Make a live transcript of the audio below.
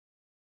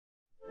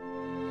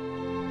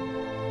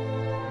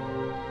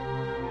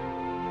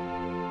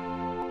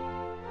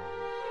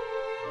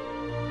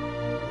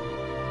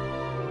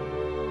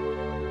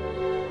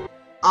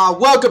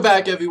Welcome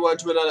back everyone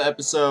to another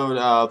episode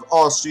of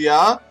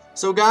Austria.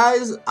 So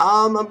guys,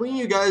 I'm bringing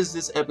you guys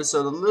this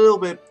episode a little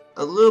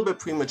bit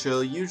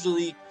prematurely.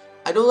 Usually,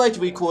 I don't like to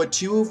record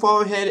too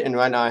far ahead, and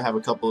right now I have a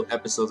couple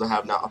episodes I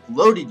have not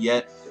uploaded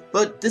yet.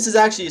 But this is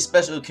actually a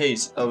special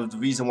case of the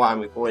reason why I'm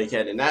recording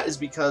ahead, and that is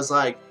because,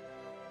 like,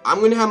 I'm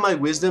gonna have my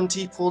wisdom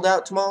teeth pulled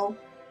out tomorrow,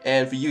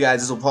 and for you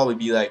guys, this will probably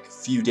be like a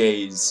few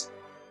days.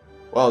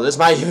 Well, this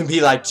might even be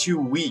like 2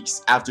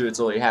 weeks after it's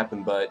already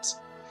happened, but.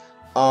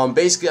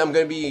 Basically, I'm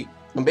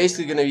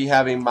basically gonna be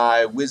having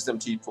my wisdom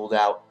teeth pulled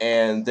out,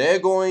 and they're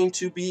going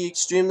to be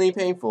extremely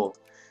painful.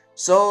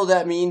 So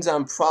that means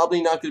I'm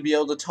probably not gonna be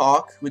able to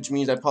talk, which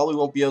means I probably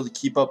won't be able to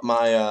keep up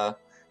my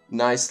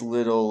nice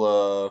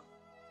little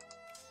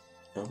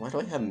why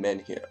do I have men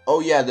here? Oh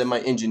yeah, they're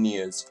my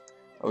engineers.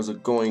 I was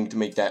going to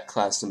make that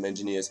class some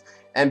engineers.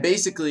 And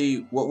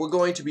basically, what we're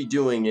going to be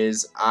doing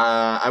is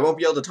I won't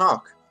be able to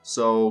talk.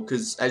 So,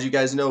 because as you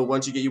guys know,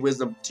 once you get your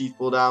wisdom teeth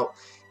pulled out,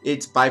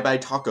 it's bye-bye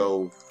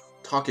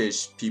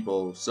talkish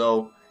people.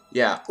 So,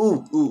 yeah.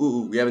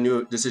 Ooh, we have a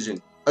new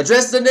decision.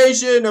 Address the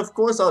nation! Of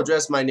course I'll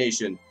address my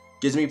nation.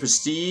 Gives me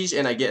prestige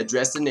and I get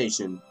address the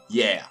nation.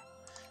 Yeah.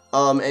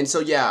 And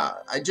so yeah,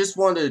 I just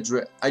wanted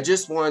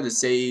to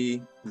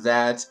say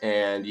that,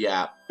 and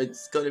yeah,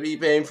 it's gonna be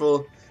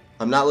painful.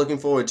 I'm not looking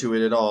forward to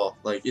it at all.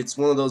 Like, it's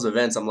one of those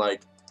events I'm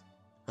like,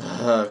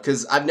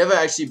 cause I've never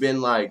actually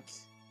been like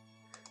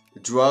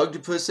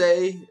drugged per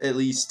se, at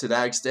least to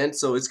that extent,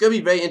 so it's gonna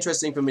be very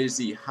interesting for me to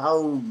see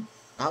how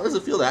does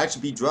it feel to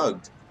actually be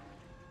drugged.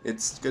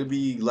 It's gonna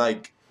be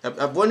like,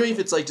 I'm wondering if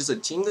it's like just a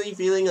tingly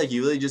feeling, like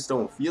you really just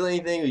don't feel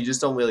anything, or you just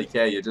don't really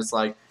care, you're just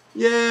like,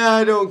 yeah,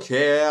 I don't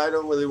care, I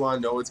don't really want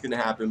to know what's gonna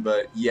happen,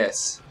 but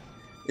yes,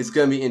 it's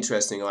gonna be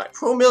interesting. Alright,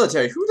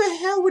 pro-military, who the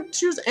hell would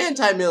choose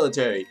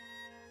anti-military?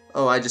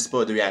 Oh, I just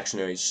spoiled the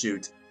reactionary,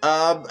 shoot.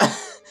 That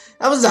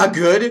was not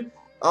good.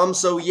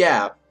 So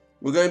yeah,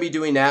 we're going to be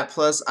doing that,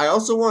 plus I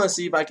also want to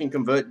see if I can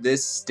convert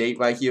this state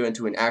right here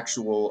into an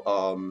actual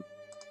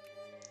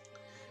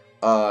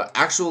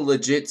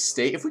legit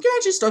state. If we can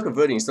actually start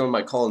converting some of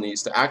my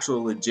colonies to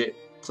actual legit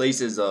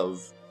places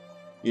of,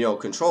 you know,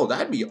 control,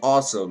 that'd be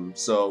awesome.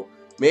 So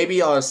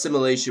maybe our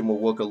assimilation will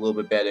work a little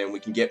bit better and we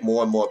can get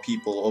more and more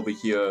people over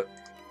here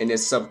in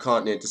this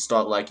subcontinent to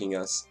start liking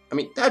us. I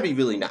mean, that'd be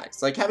really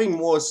nice. Like, having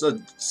more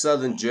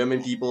southern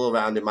German people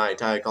around in my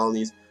entire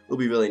colonies would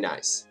be really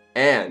nice.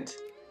 And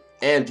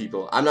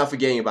people, I'm not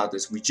forgetting about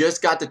this. We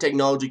just got the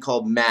technology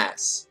called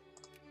mass.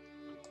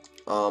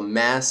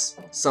 Mass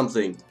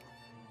something.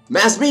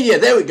 Mass media,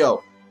 there we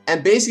go.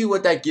 And basically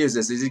what that gives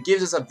us is it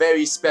gives us a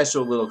very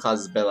special little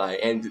casus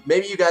belli. And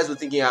maybe you guys were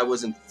thinking I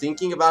wasn't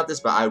thinking about this,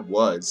 but I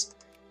was.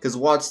 Because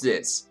watch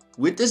this.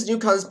 With this new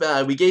casus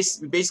belli, we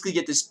basically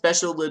get this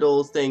special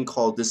little thing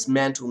called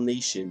Dismantle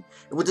Nation.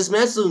 And what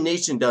Dismantle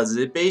Nation does is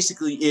it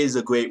basically is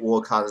a Great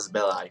War casus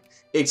belli.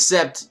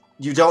 Except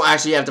you don't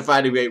actually have to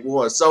fight a great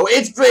war, so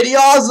it's pretty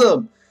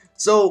awesome!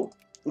 So,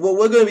 what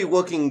we're going to be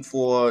working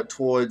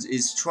towards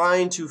is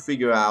trying to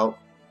figure out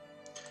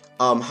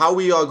how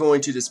we are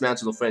going to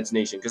dismantle the French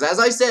nation. Because as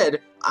I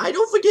said, I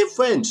don't forgive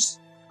French.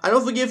 I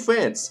don't forgive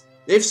France.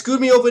 They've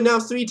screwed me over now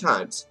 3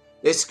 times.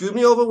 They screwed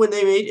me over when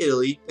they made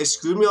Italy, they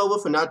screwed me over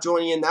for not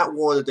joining in that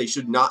war that they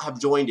should not have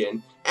joined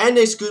in, and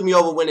they screwed me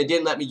over when they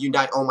didn't let me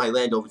unite all my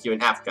land over here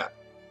in Africa.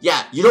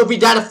 Yeah, you don't be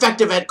that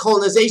effective at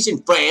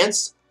colonization,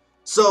 France!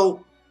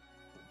 So,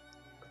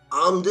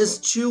 there's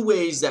 2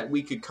 ways that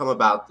we could come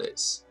about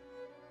this.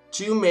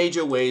 2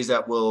 major ways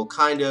that will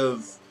kind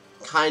of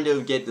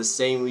get the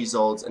same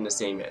results and the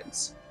same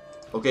ends.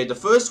 Okay, the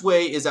first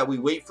way is that we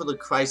wait for the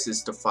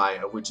crisis to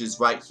fire, which is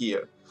right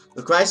here.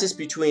 The crisis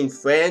between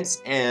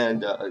France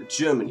and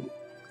Germany.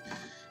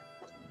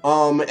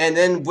 And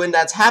then when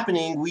that's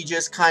happening, we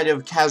just kind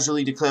of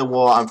casually declare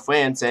war on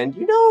France and,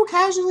 you know,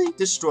 casually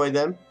destroy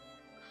them.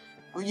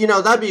 You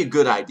know, that'd be a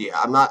good idea.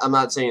 I'm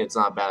not saying it's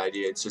not a bad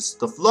idea. It's just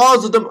the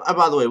flaws of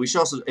by the way, we should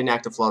also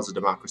enact the flaws of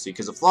democracy,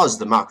 because the flaws of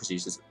democracy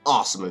is just an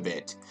awesome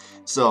event.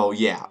 So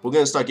yeah, we're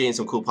gonna start getting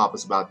some cool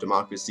pop-ups about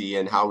democracy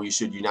and how we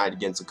should unite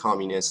against a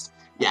communist.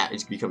 Yeah,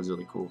 it becomes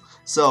really cool.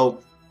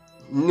 So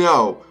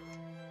no,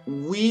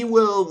 we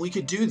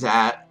could do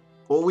that,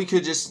 or we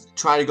could just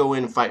try to go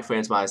in and fight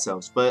France by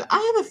ourselves. But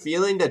I have a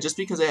feeling that just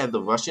because they have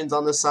the Russians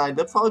on the side,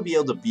 they'll probably be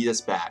able to beat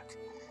us back.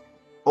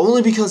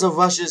 Only because of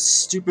Russia's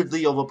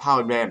stupidly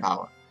overpowered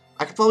manpower.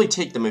 I could probably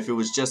take them if it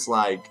was just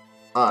like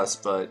us,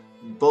 but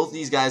both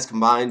these guys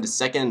combined, the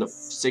 2nd and the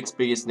 6th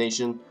biggest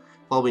nation,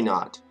 probably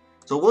not.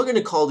 So we're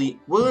gonna call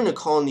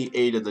in the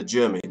aid of the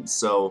Germans.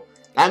 So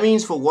that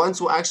means for once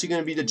we're actually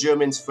gonna be the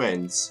Germans'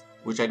 friends,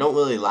 which I don't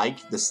really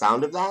like the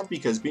sound of that,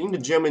 because being the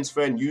Germans'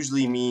 friend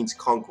usually means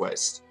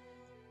conquest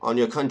on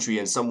your country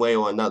in some way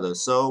or another.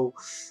 So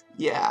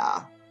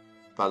yeah.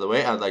 By the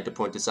way, I'd like to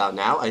point this out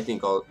now. I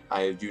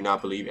do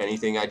not believe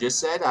anything I just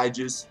said. I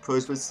just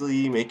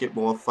purposely make it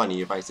more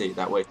funny if I say it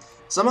that way.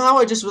 Somehow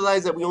I just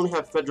realized that we only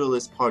have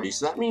Federalist parties.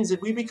 So that means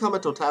if we become a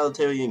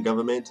totalitarian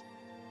government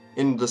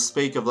in the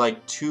space of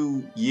like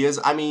 2 years,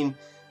 I mean,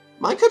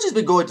 my country's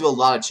been going through a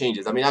lot of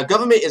changes. I mean, our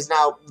government is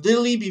now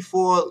literally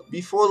before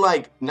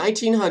like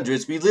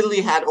 1900s, we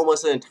literally had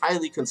almost an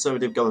entirely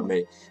conservative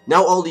government.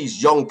 Now all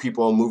these young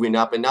people are moving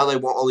up, and now they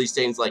want all these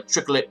things like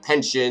tricklet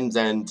pensions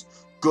and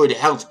good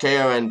health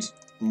care and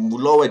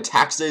lower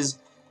taxes.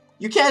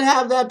 You can't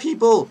have that,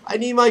 people. I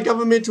need my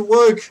government to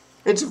work,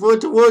 and for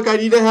it to work, I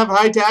need to have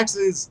high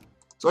taxes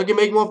so I can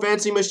make more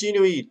fancy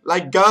machinery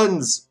like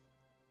guns.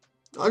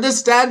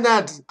 Understand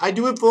that. I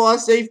do it for our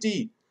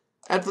safety.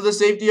 And for the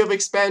safety of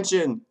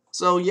expansion.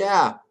 So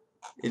yeah,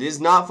 it is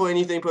not for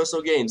anything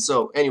personal gain.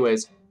 So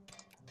anyways,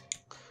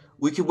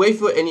 we can wait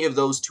for any of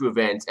those two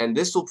events, and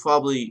this will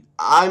probably,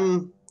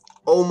 I'm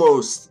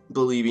almost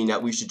believing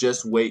that we should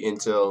just wait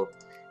until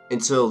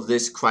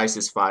this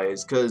crisis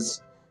fires,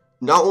 because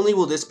not only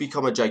will this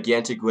become a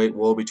gigantic great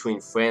war between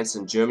France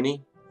and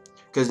Germany,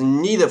 because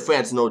neither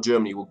France nor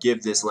Germany will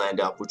give this land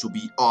up, which will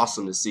be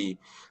awesome to see.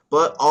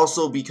 But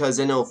also because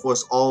then it'll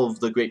force all of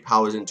the great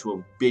powers into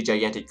a big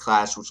gigantic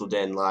clash, which will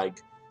then,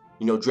 like,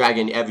 you know, drag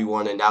in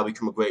everyone, and now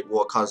become a great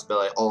war casus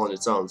belli all on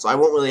its own. So I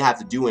won't really have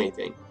to do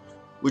anything,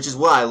 which is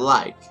what I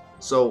like.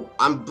 So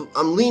I'm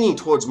leaning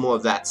towards more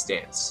of that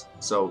stance.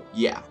 So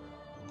yeah,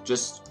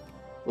 just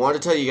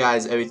wanted to tell you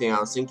guys everything I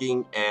was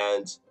thinking.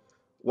 And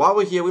while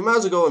we're here, we might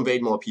as well go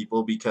invade more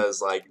people, because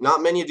like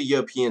not many of the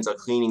Europeans are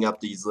cleaning up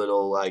these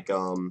little like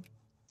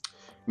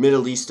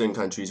Middle Eastern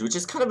countries, which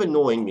is kind of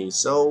annoying me,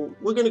 so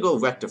we're gonna go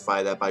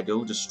rectify that by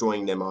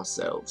destroying them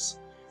ourselves.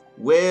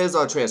 Where's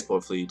our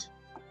transport fleet?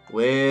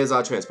 Where's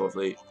our transport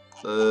fleet?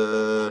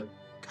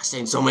 Gosh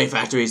dang, so many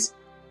factories!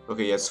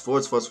 Okay, yes,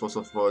 forts.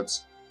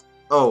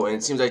 Oh, and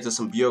it seems like there's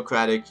some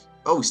bureaucratic...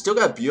 Oh, we still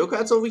got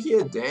bureaucrats over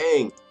here?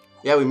 Dang!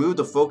 Yeah, we moved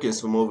the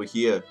focus from over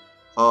here.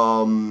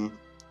 We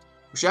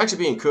should actually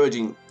be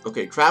encouraging...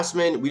 Okay,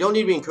 craftsmen. We don't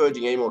need to be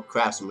encouraging any more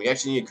craftsmen. We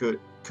actually need to be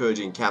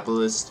encouraging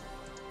capitalists.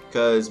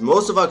 Because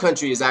most of our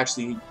country is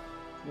actually,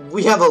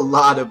 we have a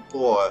lot of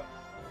poor.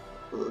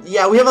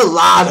 Yeah, we have a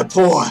lot of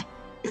poor.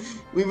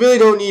 We really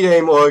don't need any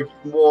more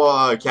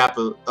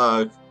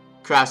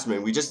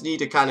craftsmen. We just need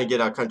to kind of get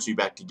our country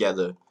back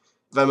together.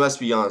 If I must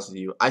be honest with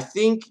you, I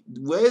think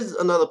where's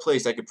another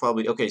place I could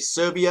probably. Okay,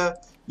 Serbia.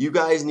 You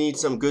guys need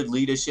some good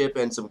leadership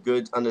and some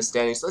good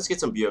understanding. So let's get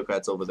some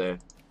bureaucrats over there,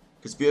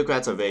 because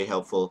bureaucrats are very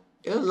helpful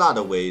in a lot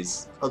of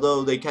ways,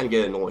 although they can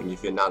get annoying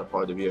if you're not a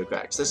part of the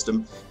bureaucratic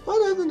system. But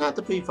other than that,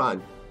 they're pretty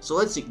fun. So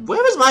let's see.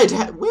 Where's my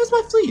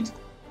fleet?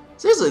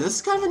 Seriously, this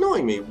is kind of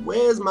annoying me.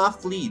 Where's my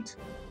fleet?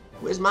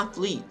 Where's my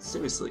fleet?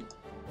 Seriously.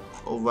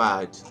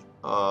 Alright.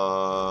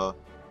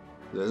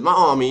 There's my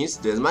armies.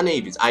 There's my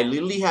navies. I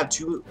literally have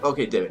two.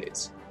 Okay, there it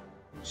is.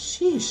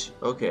 Sheesh.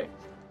 Okay.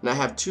 And I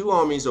have two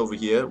armies over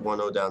here. One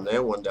down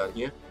there, one down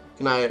here.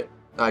 Can I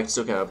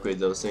still can't upgrade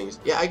those things.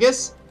 Yeah, I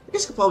guess I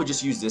could probably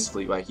just use this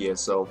fleet right here,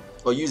 so,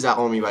 or use that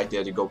army right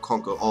there to go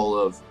conquer all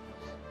of,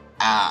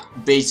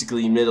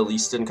 basically Middle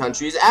Eastern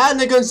countries, and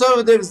the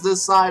conservatives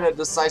decide a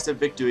decisive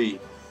victory.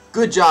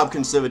 Good job,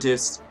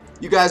 conservatives.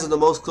 You guys are the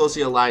most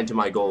closely aligned to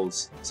my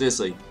goals.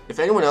 Seriously, if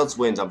anyone else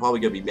wins, I'm probably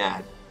gonna be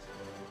mad.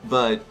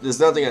 But there's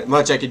nothing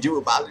much I can do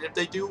about it if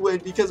they do win,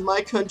 because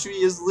my country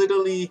is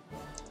literally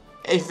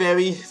a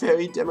very,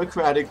 very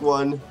democratic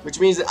one,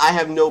 which means that I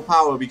have no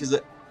power, because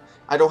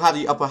I don't have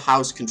the upper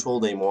house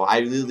controlled anymore.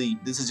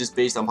 This is just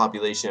based on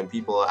population, and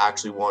people are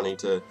actually wanting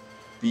to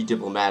be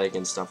diplomatic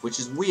and stuff, which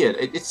is weird.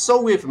 It's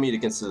so weird for me to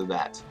consider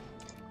that.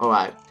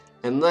 Alright,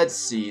 and let's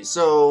see.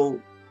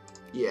 So,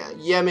 yeah,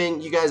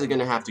 Yemen, you guys are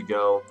gonna have to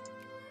go.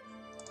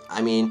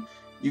 I mean,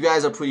 you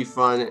guys are pretty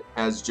fun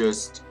as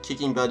just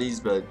kicking buddies,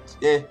 but,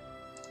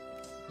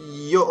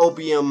 your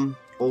opium,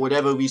 or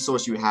whatever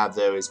resource you have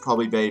there, is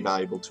probably very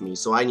valuable to me,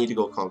 so I need to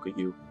go conquer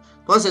you.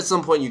 Plus, at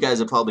some point, you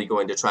guys are probably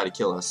going to try to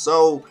kill us,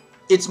 so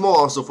it's more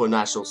also for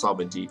national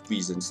sovereignty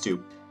reasons,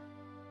 too.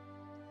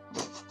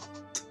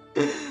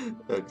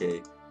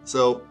 Okay,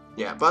 so,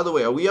 yeah, by the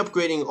way, are we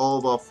upgrading all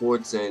of our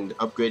forts and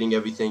upgrading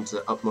everything to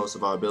the utmost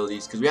of our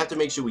abilities? Because we have to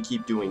make sure we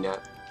keep doing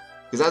that.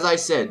 Because as I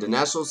said, the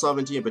national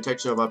sovereignty and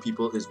protection of our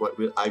people is what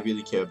I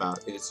really care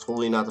about. And it's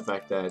totally not the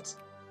fact that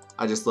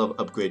I just love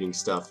upgrading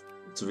stuff.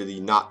 It's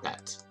really not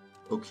that.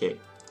 Okay,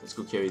 let's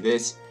go carry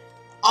this.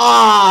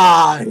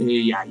 Ah,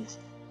 yeah.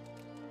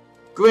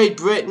 Great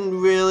Britain,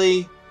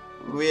 really?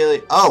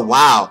 Really? Oh,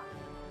 wow.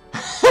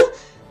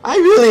 I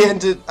really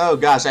entered... Oh,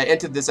 gosh, I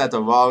entered this at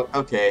the wrong...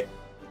 Okay.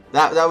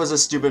 That was a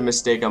stupid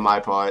mistake on my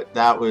part.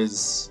 That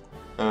was...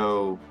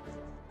 Oh.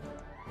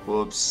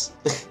 Whoops.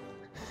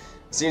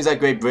 Seems like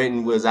Great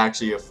Britain was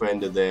actually a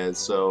friend of theirs,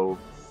 so...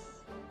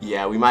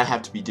 Yeah, we might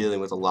have to be dealing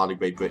with a lot of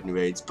Great Britain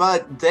raids.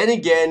 But then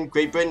again,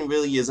 Great Britain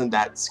really isn't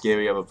that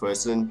scary of a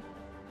person.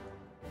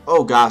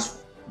 Oh, gosh.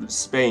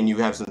 Spain, you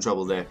have some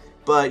trouble there.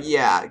 But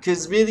yeah,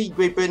 because really,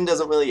 Great Britain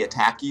doesn't really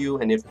attack you,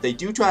 and if they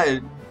do try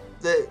to...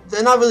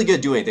 They're not really going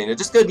to do anything. They're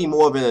just going to be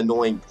more of an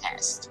annoying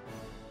pest,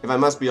 if I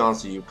must be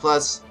honest with you.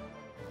 Plus,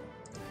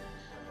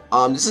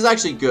 this is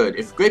actually good.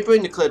 If Great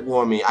Britain declared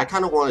war on me, I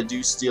kind of want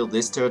to steal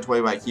this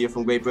territory right here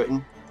from Great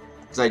Britain,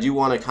 because I do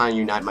want to kind of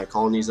unite my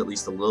colonies at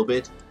least a little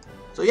bit.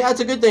 So yeah, it's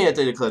a good thing that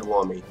they declared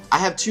war on me. I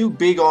have 2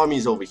 big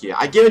armies over here.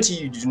 I guarantee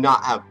you do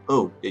not have...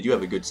 Oh, they do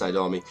have a good-sized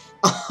army.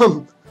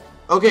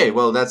 Okay,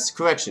 well, that's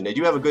correction. They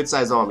do have a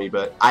good-sized army,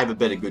 but I have a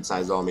better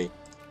good-sized army.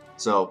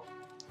 So,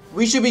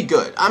 we should be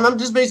good. I'm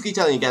just basically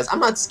telling you guys, I'm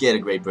not scared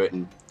of Great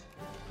Britain.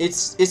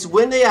 It's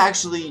when they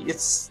actually...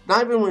 It's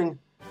not even when...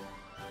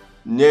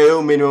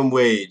 No minimum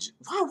wage.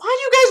 Why do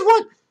you guys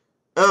want...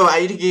 Oh,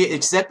 I need to get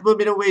acceptable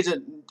minimum wage.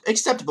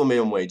 Acceptable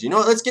minimum wage. You know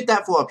what? Let's get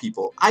that for our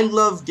people. I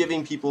love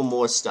giving people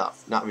more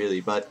stuff. Not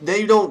really, but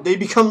they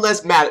become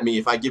less mad at me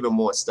if I give them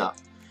more stuff.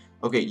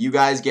 Okay, you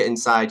guys get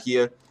inside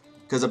here.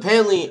 Because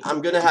apparently,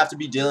 I'm going to have to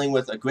be dealing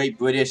with a Great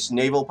British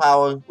naval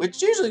power.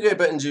 Which usually Great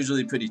Britain's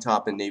usually pretty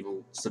top in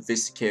naval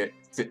sophisticated.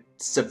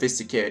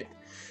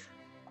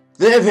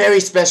 They're very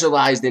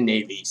specialized in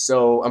navy.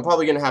 So, I'm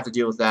probably going to have to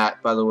deal with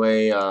that. By the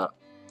way,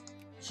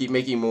 keep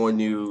making more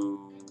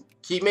new...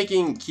 Keep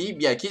making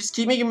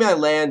my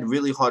land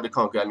really hard to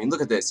conquer. I mean,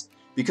 look at this.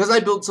 Because I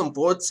built some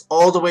forts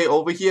all the way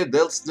over here,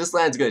 this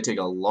land's going to take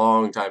a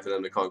long time for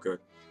them to conquer.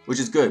 Which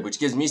is good, which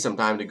gives me some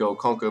time to go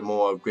conquer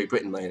more of Great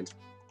Britain land.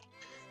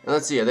 And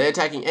let's see, are they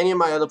attacking any of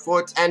my other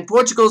ports? And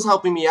Portugal's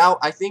helping me out,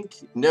 I think.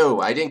 No,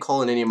 I didn't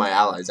call in any of my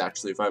allies,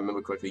 actually, if I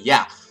remember correctly.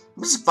 Yeah,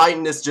 I'm just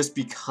fighting this just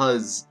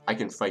because I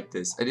can fight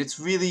this. And it's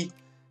really...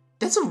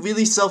 That's a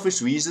really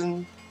selfish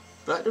reason,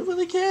 but I don't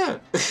really care.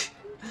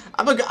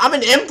 I'm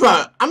an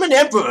emperor! I'm an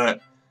emperor!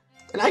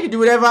 And I can do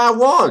whatever I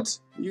want.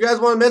 You guys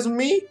want to mess with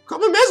me?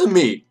 Come and mess with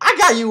me. I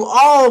got you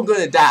all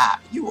gonna die.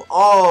 You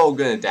all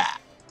gonna die.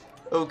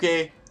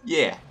 Okay?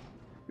 Yeah.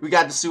 We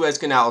got the Suez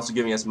Canal also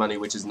giving us money,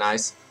 which is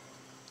nice.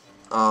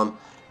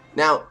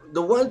 Now,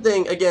 the one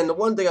thing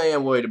I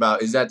am worried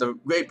about is that the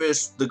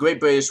Great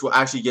British will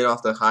actually get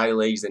off their high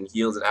legs and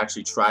heels and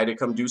actually try to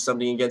come do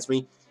something against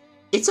me.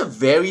 It's a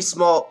very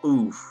small,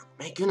 oof.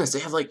 My goodness, they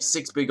have like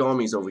 6 big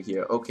armies over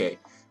here. Okay.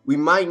 We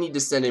might need to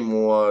send in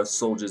more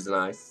soldiers than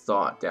I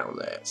thought down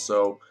there.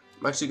 So,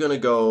 I'm actually going to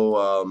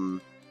go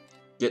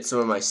get some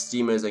of my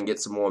steamers and get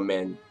some more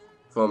men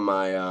from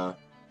my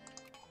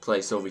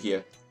place over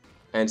here.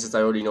 And since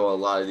I already know a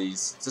lot of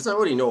these,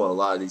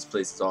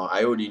 places are,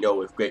 I already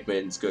know if Great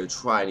Britain's going to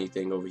try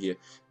anything over here.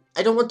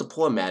 I don't want the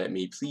poor mad at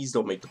me. Please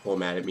don't make the poor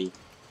mad at me.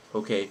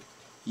 Okay?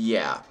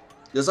 Yeah.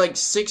 There's like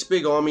 6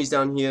 big armies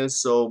down here,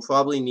 so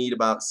probably need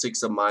about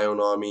 6 of my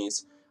own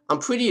armies. I'm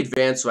pretty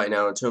advanced right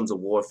now in terms of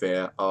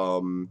warfare.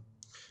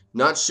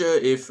 Not sure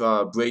if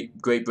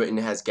Great Britain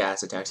has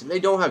gas attacks. If they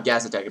don't have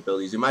gas attack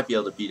abilities, we might be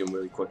able to beat them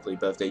really quickly.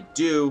 But if they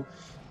do,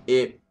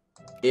 it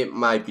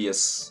might be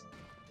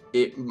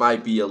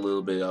a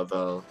little bit of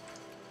a,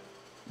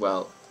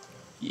 well,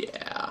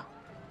 yeah.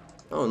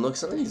 Oh, and look,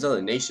 some of these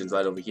other nations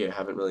right over here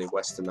haven't really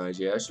westernized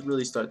yet. I should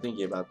really start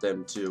thinking about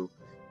them too,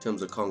 in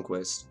terms of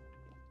conquest.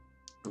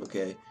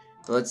 Okay,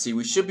 let's see.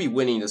 We should be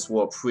winning this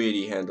war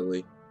pretty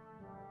handily.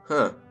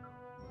 Huh.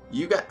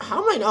 You guys,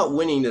 how am I not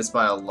winning this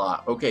by a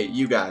lot? Okay,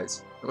 you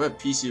guys. I'm gonna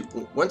piece you,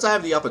 once I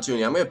have the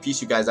opportunity, I'm gonna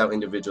piece you guys out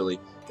individually.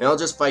 And I'll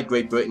just fight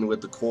Great Britain with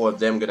the core of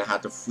them gonna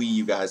have to free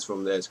you guys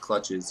from their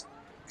clutches.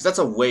 Because that's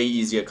a way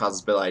easier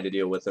casus belli to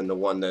deal with than the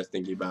one they're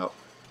thinking about.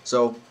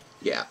 So,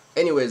 yeah.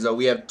 Anyways, though,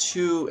 we have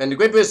 2, and the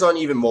Great British aren't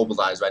even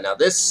mobilized right now.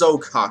 They're so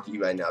cocky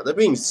right now. They're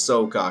being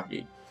so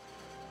cocky.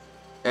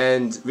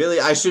 And really,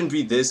 I shouldn't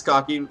be this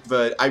cocky,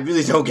 but I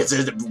really don't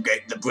consider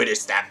the British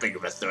that big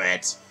of a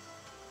threat.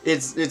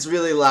 It's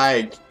really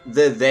like,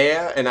 they're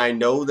there, and I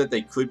know that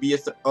they could be a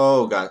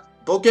oh god.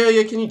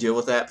 Bulgaria, can you deal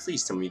with that?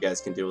 Please tell me you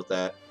guys can deal with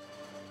that.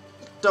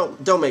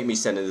 Don't make me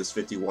send in this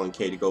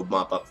 51k to go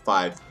mop up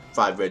five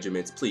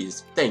regiments,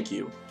 please. Thank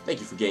you. Thank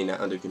you for getting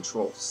that under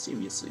control.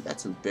 Seriously,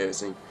 that's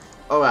embarrassing.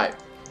 Alright.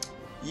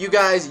 You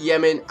guys,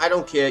 Yemen, I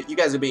don't care. You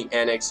guys are being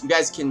annexed. You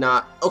guys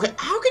cannot... Okay,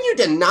 how can you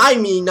deny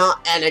me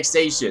not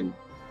annexation?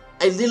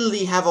 I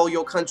literally have all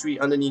your country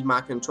underneath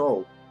my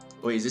control.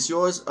 Wait, is this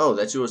yours? Oh,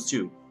 that's yours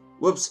too.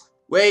 Whoops.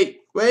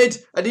 Wait.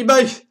 I need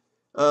my...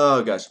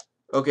 Oh, gosh.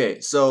 Okay,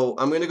 so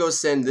I'm gonna go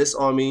send this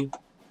army.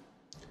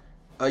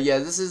 Yeah,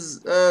 this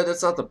is...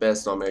 that's not the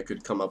best army I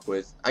could come up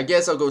with. I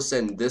guess I'll go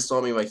send this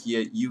army right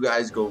here. You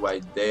guys go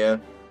right there.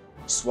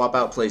 Swap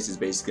out places,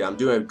 basically. I'm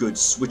doing a good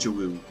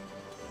switcheroo.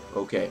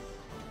 Okay.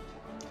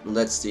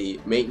 Let's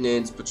see.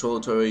 Maintenance,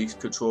 patrolatory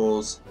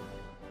controls.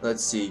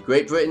 Let's see.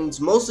 Great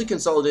Britain's mostly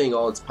consolidating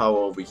all its power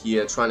over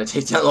here, trying to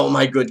take down all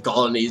my good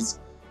colonies.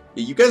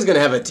 Yeah, you guys are gonna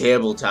have a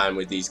terrible time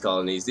with these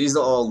colonies. These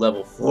are all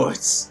level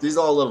 4s. These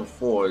are all level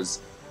 4s,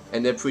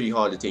 and they're pretty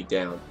hard to take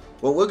down.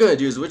 What we're gonna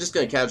do is we're just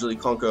gonna casually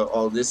conquer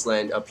all this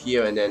land up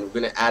here, and then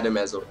we're gonna add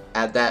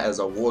that as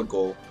a war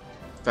goal.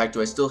 In fact,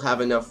 do I still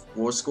have enough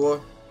war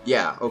score?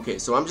 Yeah. Okay.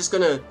 So what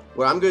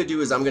I'm gonna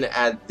do is I'm gonna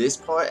add this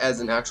part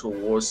as an actual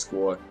war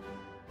score,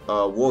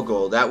 war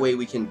goal. That way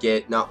we can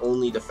get not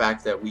only the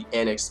fact that we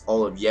annexed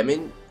all of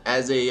Yemen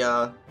as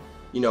a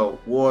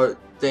war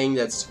thing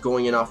that's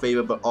going in our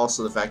favor, but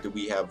also the fact that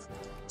we have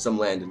some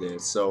land in there.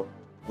 So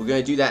we're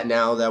gonna do that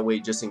now. That way,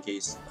 just in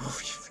case.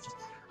 Oh,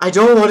 I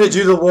don't want to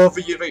do the war for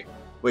you.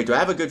 Wait, do I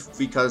have a good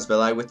free casus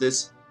belli with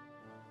this?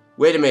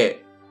 Wait a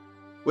minute.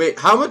 Wait,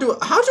 how do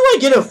I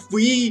get a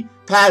free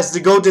pass to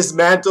go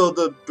dismantle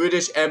the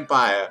British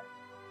Empire?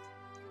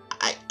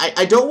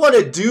 I don't want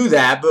to do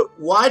that, but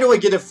why do I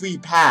get a free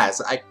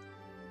pass?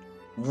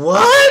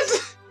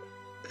 What?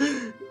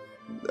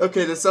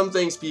 Okay, there's some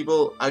things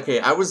people...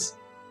 Okay,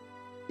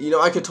 you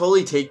know, I could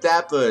totally take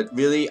that, but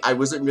really, I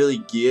wasn't really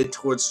geared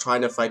towards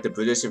trying to fight the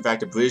British. In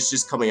fact, the British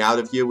just coming out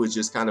of here was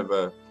just kind of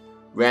a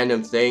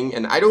random thing,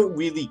 and I don't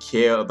really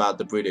care about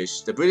the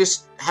British. The British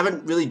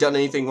haven't really done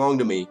anything wrong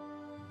to me.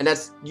 And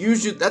that's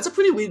a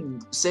pretty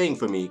weird saying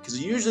for me,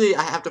 because usually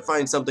I have to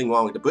find something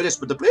wrong with the British,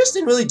 but the British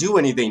didn't really do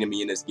anything to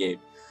me in this game.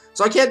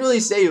 So I can't really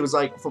say it was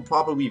like, for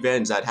proper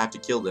revenge, I'd have to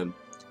kill them.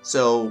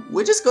 So,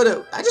 I just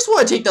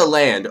want to take the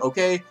land,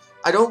 okay?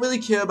 I don't really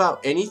care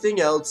about anything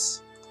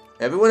else.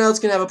 Everyone else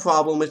can have a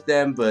problem with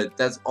them, but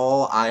that's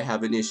all I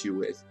have an issue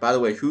with. By the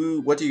way,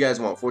 what do you guys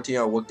want?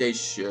 14-hour workdays?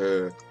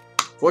 Sure.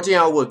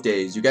 14-hour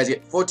workdays. You guys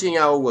get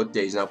 14-hour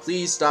workdays. Now,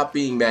 please stop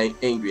being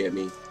angry at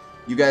me.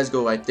 You guys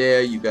go right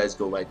there. You guys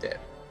go right there.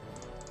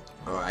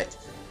 Alright.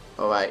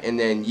 Alright. And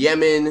then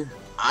Yemen.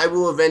 I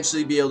will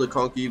eventually be able to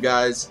conquer you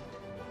guys.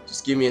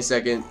 Just give me a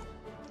second.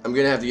 I'm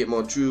going to have to get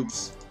more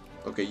troops.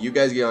 Okay, you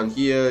guys get on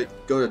here.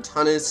 Go to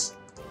Tunis.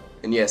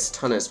 And yes,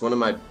 Tunis. One of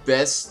my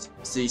best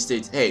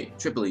city-states. Hey,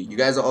 Tripoli. You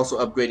guys are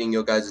also upgrading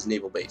your guys'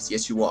 naval base.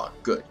 Yes, you are.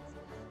 Good.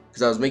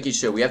 Because I was making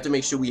sure. We have to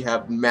make sure we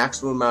have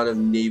maximum amount of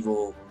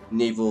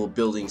naval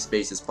building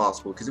space as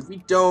possible. Because if we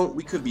don't,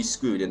 we could be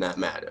screwed in that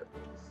matter.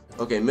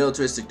 Okay,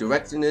 militaristic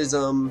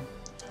directionism.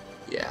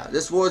 Yeah,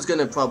 this war is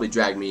gonna probably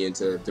drag me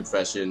into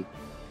depression.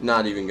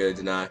 Not even gonna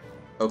deny.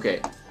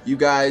 Okay, you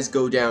guys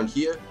go down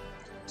here.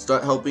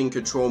 Start helping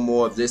control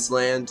more of this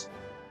land.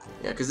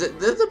 Yeah, because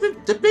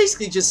they're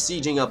basically just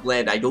sieging up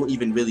land I don't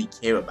even really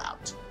care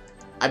about.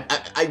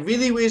 I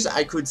really wish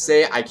I could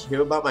say I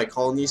care about my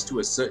colonies to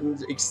a certain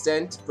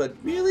extent, but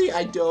really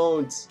I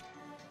don't.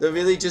 They're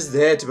really just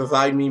there to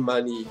provide me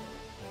money.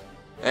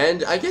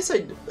 And I guess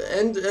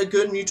and a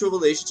good mutual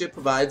relationship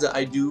provides that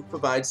I do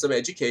provide some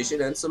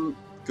education and some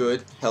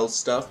good health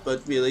stuff,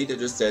 but really they're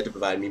just there to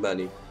provide me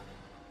money.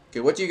 Okay,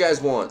 what do you guys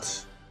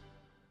want?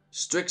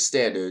 Strict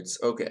standards.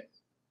 Okay,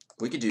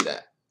 we could do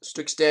that.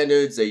 Strict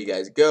standards, there you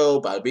guys go.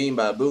 Bada bing,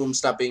 bada boom,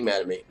 stop being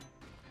mad at me.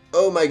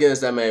 Oh my goodness,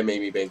 that may have made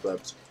me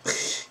bankrupt.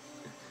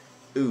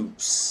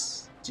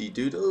 Oops. Gee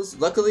doodles.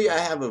 Luckily, I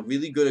have a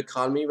really good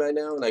economy right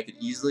now, and I could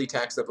easily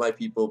tax up my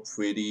people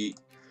pretty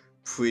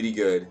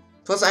good.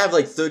 Plus, I have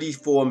like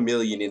 34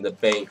 million in the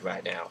bank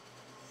right now.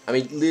 I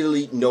mean,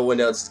 literally, no one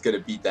else is gonna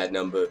beat that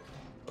number.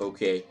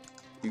 Okay.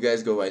 You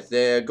guys go right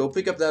there. Go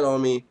pick up that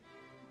army.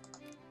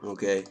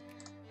 Okay.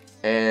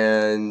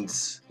 And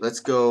let's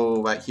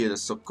go right here to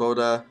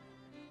Sokotra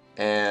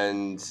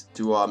and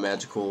do our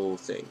magical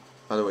thing.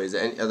 By the way,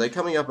 are they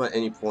coming up at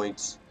any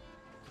point?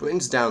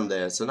 Britain's down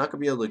there, so not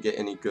gonna be able to get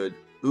any good.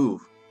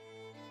 Ooh.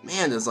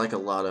 Man, there's like a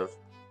lot of...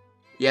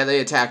 Yeah, they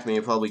attacked me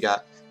and probably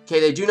got... Okay,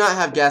 they do not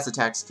have gas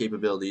attacks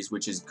capabilities,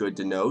 which is good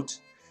to note.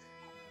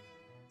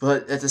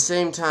 But at the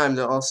same time,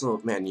 they're also...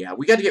 Man, yeah,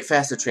 we gotta get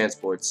faster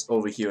transports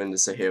over here in the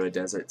Sahara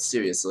Desert,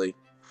 seriously.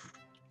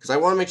 Because I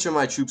want to make sure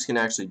my troops can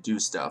actually do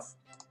stuff.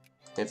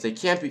 If they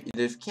can't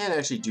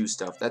actually do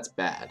stuff, that's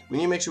bad. We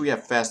need to make sure we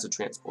have faster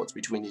transports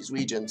between these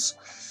regions.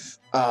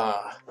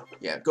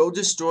 Yeah, go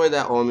destroy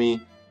that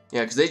army.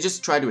 Yeah, because they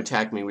just tried to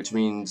attack me, which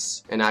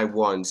means... And I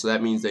won, so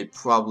that means they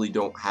probably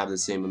don't have the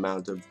same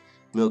amount of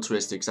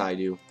militaristics I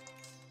do.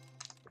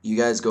 You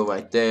guys go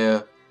right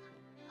there.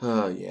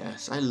 Oh,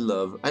 yes, I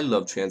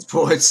love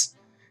transports.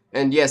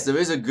 And yes, there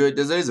is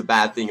a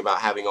bad thing about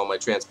having all my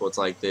transports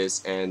like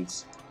this, and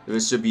you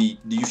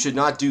should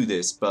not do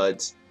this,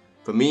 but...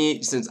 For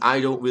me, since I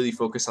don't really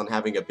focus on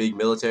having a big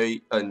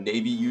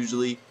navy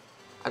usually,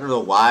 I don't know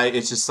why,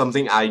 it's just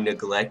something I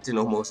neglect in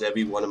almost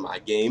every one of my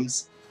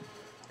games.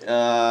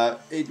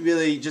 It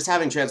really, just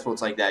having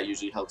transports like that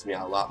usually helps me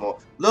out a lot more.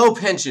 Low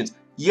pensions,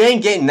 you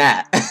ain't getting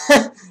that.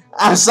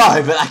 I'm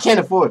sorry, but I can't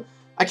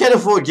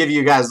afford giving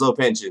you guys low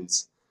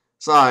pensions.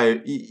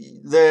 Sorry,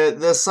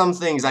 there's some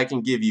things I can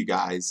give you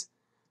guys,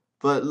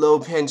 but low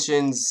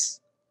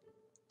pensions,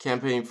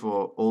 campaign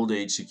for old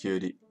age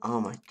security, oh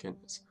my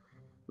goodness.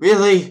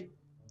 Really?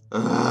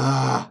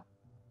 Ugh.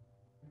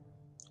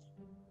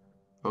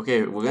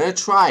 Okay, we're gonna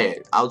try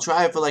it. I'll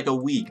try it for like a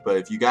week,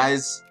 but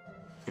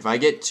if I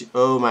get to,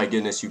 oh my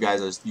goodness, you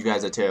guys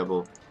are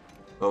terrible.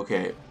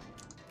 Okay,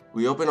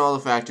 we open all the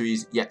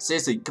factories. Yeah,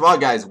 seriously, come on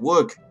guys,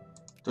 work.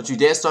 Don't you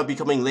dare start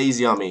becoming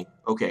lazy on me.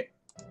 Okay,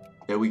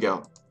 there we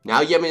go.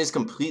 Now Yemen is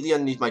completely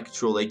underneath my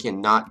control. They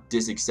cannot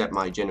disaccept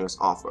my generous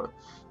offer.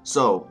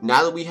 So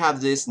now that we have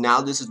this,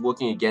 now this is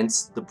working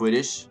against the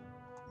British,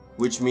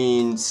 which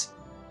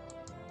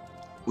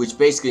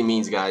basically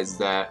means, guys,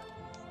 that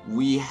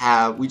we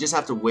just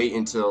have to wait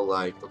until,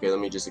 like, okay, let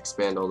me just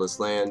expand all this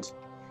land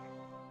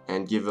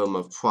and give them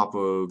a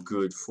proper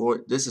good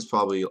fort. This is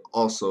probably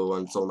also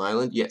on its own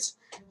island. Yes.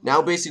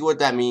 Now, basically, what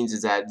that means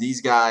is that these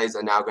guys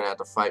are now going to have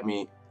to fight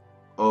me.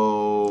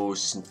 Oh,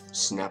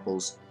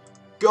 snapples.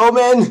 Go,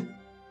 men!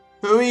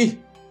 Hurry!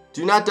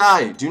 Do not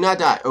die. Do not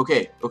die.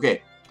 Okay,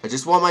 okay. I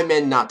just want my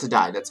men not to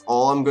die. That's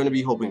all I'm going to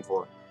be hoping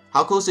for.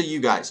 How close are you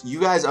guys? You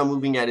guys are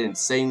moving at an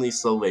insanely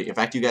slow rate. In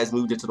fact, you guys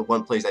moved it to the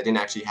one place I didn't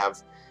actually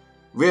have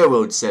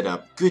railroad set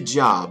up. Good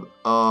job.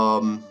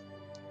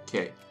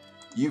 Okay.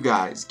 You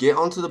guys, get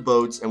onto the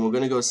boats, and we're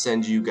going to go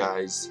send you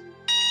guys,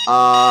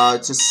 to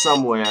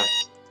somewhere.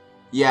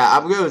 Yeah,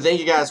 I'm going to thank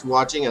you guys for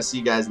watching. I'll see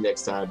you guys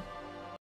next time.